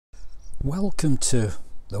Welcome to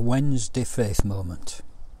the Wednesday Faith Moment.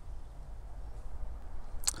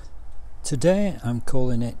 Today I'm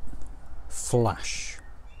calling it Flash.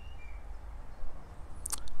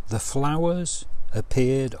 The flowers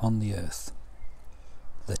appeared on the earth.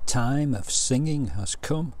 The time of singing has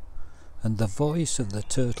come, and the voice of the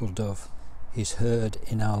turtle dove is heard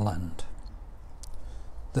in our land.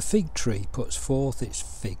 The fig tree puts forth its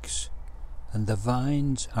figs, and the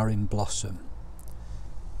vines are in blossom.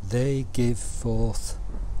 They give forth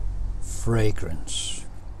fragrance.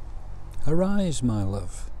 Arise, my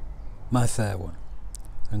love, my fair one,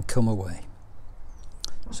 and come away.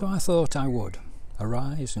 So I thought I would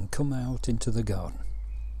arise and come out into the garden.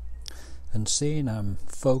 And seeing I'm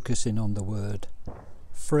focusing on the word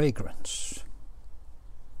fragrance,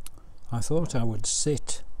 I thought I would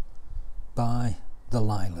sit by the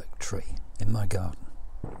lilac tree in my garden.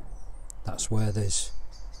 That's where there's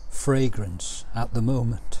fragrance at the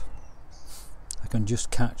moment. I can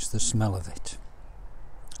just catch the smell of it.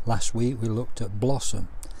 Last week we looked at blossom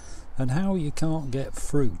and how you can't get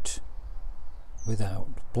fruit without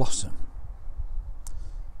blossom.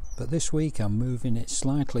 But this week I'm moving it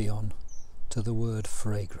slightly on to the word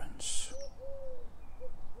fragrance.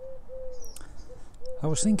 I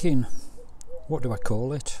was thinking, what do I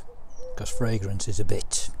call it? Because fragrance is a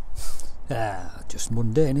bit just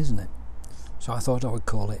mundane, isn't it? So I thought I would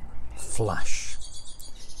call it Flash,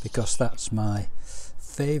 because that's my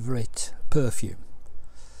favourite perfume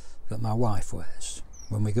that my wife wears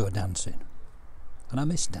when we go dancing, and I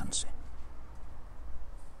miss dancing.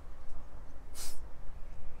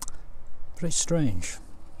 But it's strange.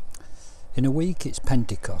 In a week it's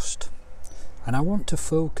Pentecost, and I want to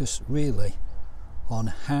focus really on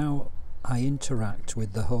how I interact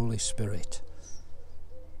with the Holy Spirit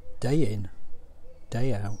day in,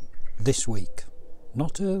 day out, this week.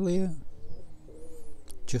 Not earlier,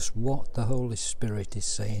 just what the Holy Spirit is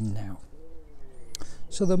saying now.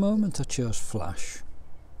 So the moment I chose Flash,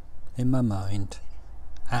 in my mind,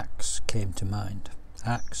 Acts came to mind.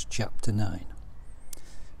 Acts chapter 9.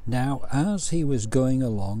 Now as he was going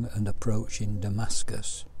along and approaching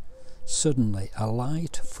Damascus, suddenly a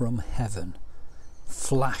light from heaven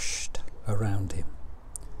flashed around him.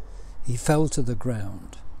 He fell to the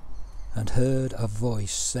ground and heard a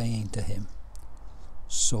voice saying to him,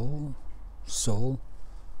 Saul, Saul,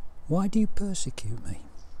 why do you persecute me?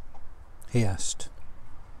 He asked,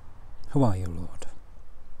 Who are you, Lord?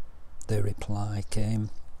 The reply came,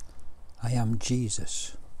 I am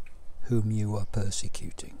Jesus, whom you are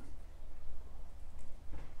persecuting.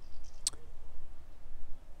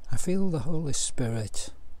 I feel the Holy Spirit,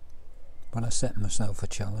 when I set myself a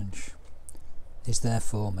challenge, is there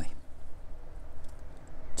for me,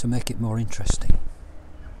 to make it more interesting,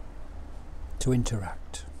 to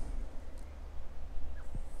interact.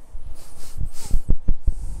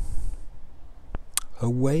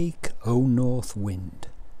 Awake, O north wind,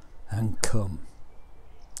 and come,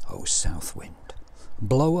 O south wind.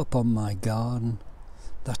 Blow upon my garden,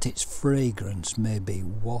 that its fragrance may be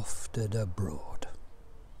wafted abroad.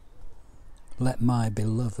 Let my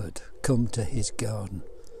beloved come to his garden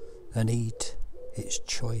and eat its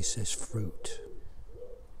choicest fruit.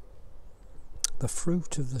 The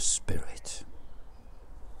fruit of the Spirit.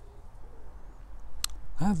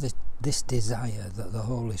 I have this desire that the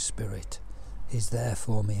Holy Spirit is there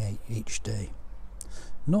for me each day.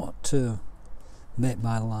 Not to make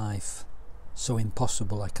my life so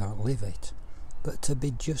impossible I can't live it, but to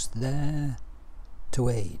be just there to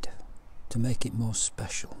aid, to make it more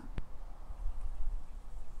special.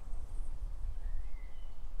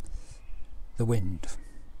 The wind.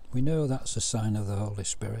 We know that's a sign of the Holy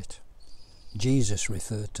Spirit. Jesus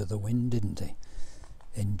referred to the wind, didn't he?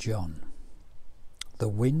 In John. The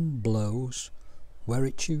wind blows where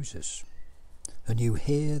it chooses, and you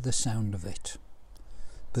hear the sound of it,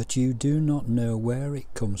 but you do not know where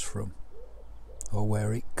it comes from or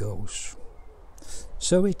where it goes.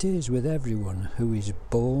 So it is with everyone who is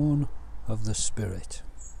born of the Spirit.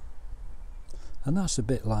 And that's a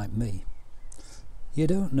bit like me. You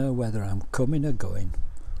don't know whether I'm coming or going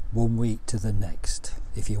one week to the next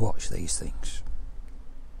if you watch these things.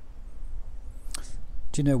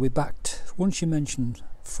 Do you know, once you mention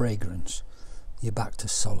fragrance, you're back to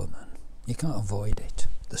Solomon. You can't avoid it.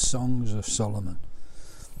 The songs of Solomon.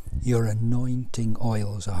 Your anointing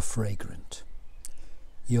oils are fragrant.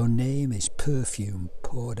 Your name is perfume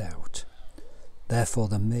poured out. Therefore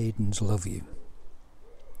the maidens love you.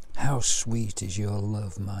 How sweet is your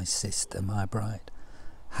love, my sister, my bride.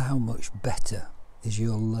 How much better is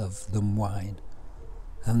your love than wine,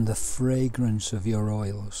 and the fragrance of your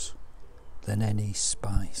oils than any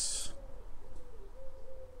spice.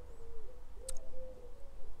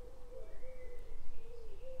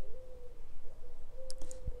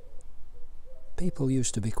 people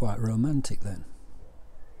used to be quite romantic then.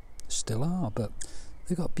 Still are, but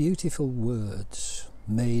they've got beautiful words.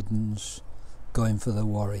 Maidens going for the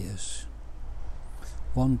warriors,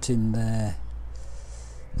 wanting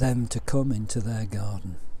them to come into their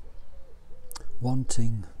garden,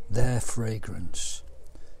 wanting their fragrance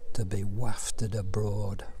to be wafted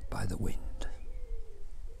abroad by the wind.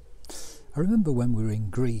 I remember when we were in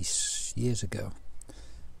Greece years ago,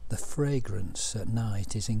 the fragrance at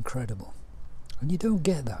night is incredible, and you don't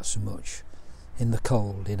get that so much in the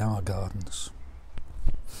cold in our gardens.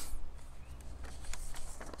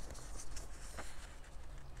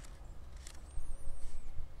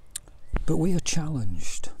 But we are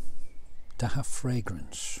challenged to have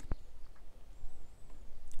fragrance.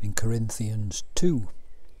 In Corinthians 2,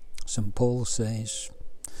 St. Paul says,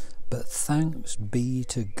 "But thanks be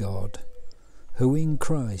to God, who in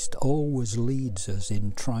Christ always leads us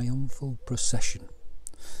in triumphal procession,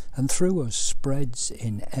 and through us spreads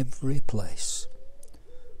in every place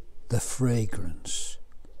the fragrance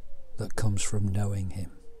that comes from knowing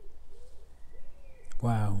him."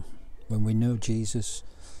 Wow, when we know Jesus,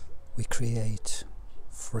 we create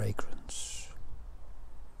fragrance.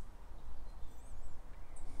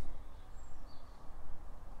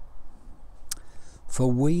 For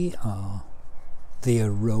we are the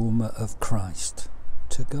aroma of Christ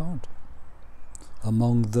to God,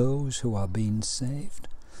 among those who are being saved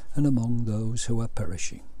and among those who are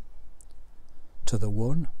perishing. To the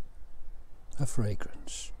one, a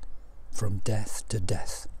fragrance from death to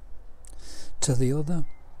death. To the other,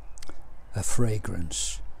 a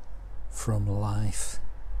fragrance from life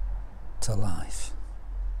to life.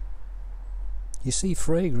 You see,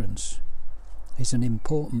 fragrance is an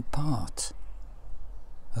important part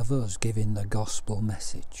of us giving the gospel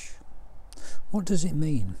message. What does it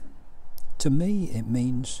mean? To me, it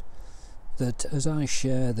means that as I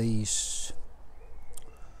share these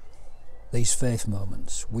faith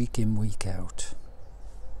moments week in, week out,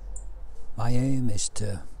 my aim is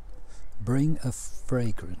to bring a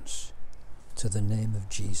fragrance to the name of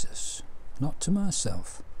Jesus, not to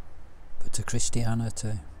myself, but to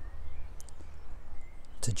Christianity,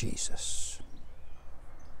 to Jesus.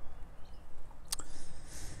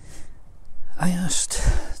 I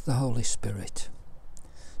asked the Holy Spirit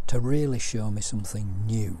to really show me something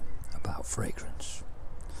new about fragrance.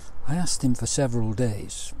 I asked him for several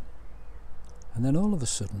days, and then all of a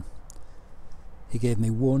sudden he gave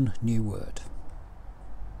me one new word: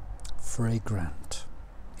 fragrant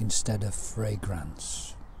instead of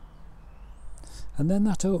fragrance. And then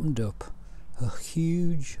that opened up a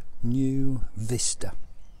huge new vista.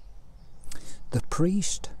 The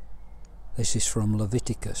priest, this is from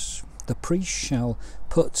Leviticus, the priest shall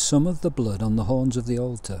put some of the blood on the horns of the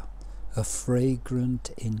altar, a fragrant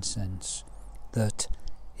incense that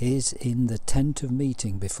is in the tent of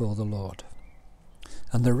meeting before the Lord.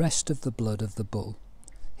 And the rest of the blood of the bull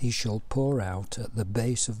he shall pour out at the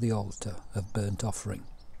base of the altar of burnt offering,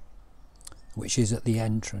 which is at the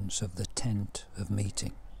entrance of the tent of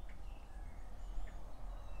meeting.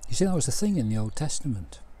 You see, that was the thing in the Old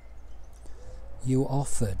Testament. You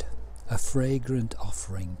offered a fragrant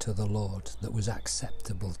offering to the Lord that was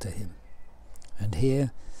acceptable to him. And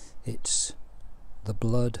here it's the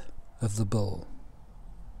blood of the bull.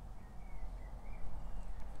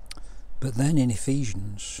 But then in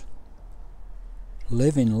Ephesians,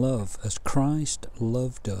 live in love as Christ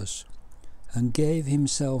loved us and gave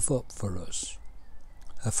himself up for us,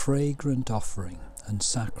 a fragrant offering and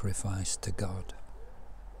sacrifice to God.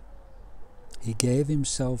 He gave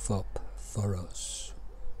himself up for us.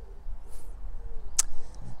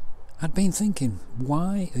 I'd been thinking,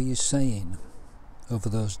 why are you saying over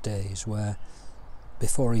those days where,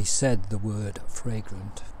 before he said the word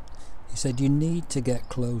fragrant, he said you need to get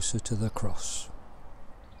closer to the cross?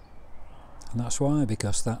 And that's why,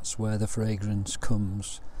 because that's where the fragrance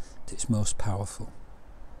comes at its most powerful,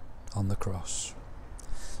 on the cross.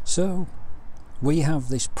 So we have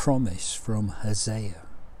this promise from Hosea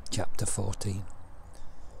chapter 14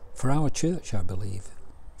 for our church, I believe,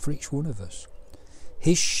 for each one of us.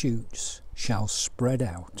 His shoots shall spread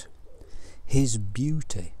out, his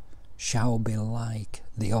beauty shall be like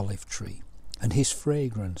the olive tree, and his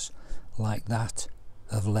fragrance like that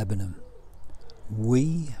of Lebanon.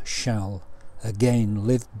 We shall again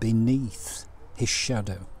live beneath his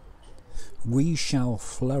shadow. We shall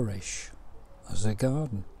flourish as a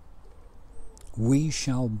garden. We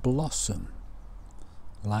shall blossom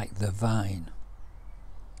like the vine,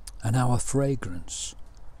 and our fragrance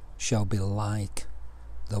shall be like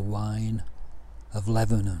the wine of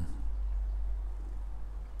Lebanon.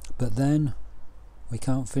 But then we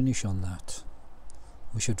can't finish on that.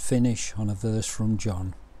 we should finish on a verse from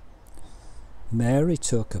John. Mary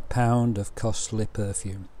took a pound of costly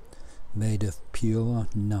perfume made of pure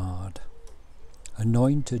nard,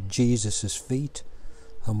 anointed Jesus' feet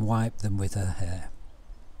and wiped them with her hair.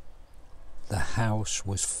 The house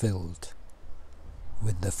was filled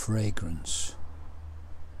with the fragrance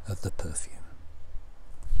of the perfume.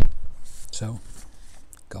 So,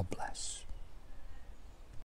 God bless.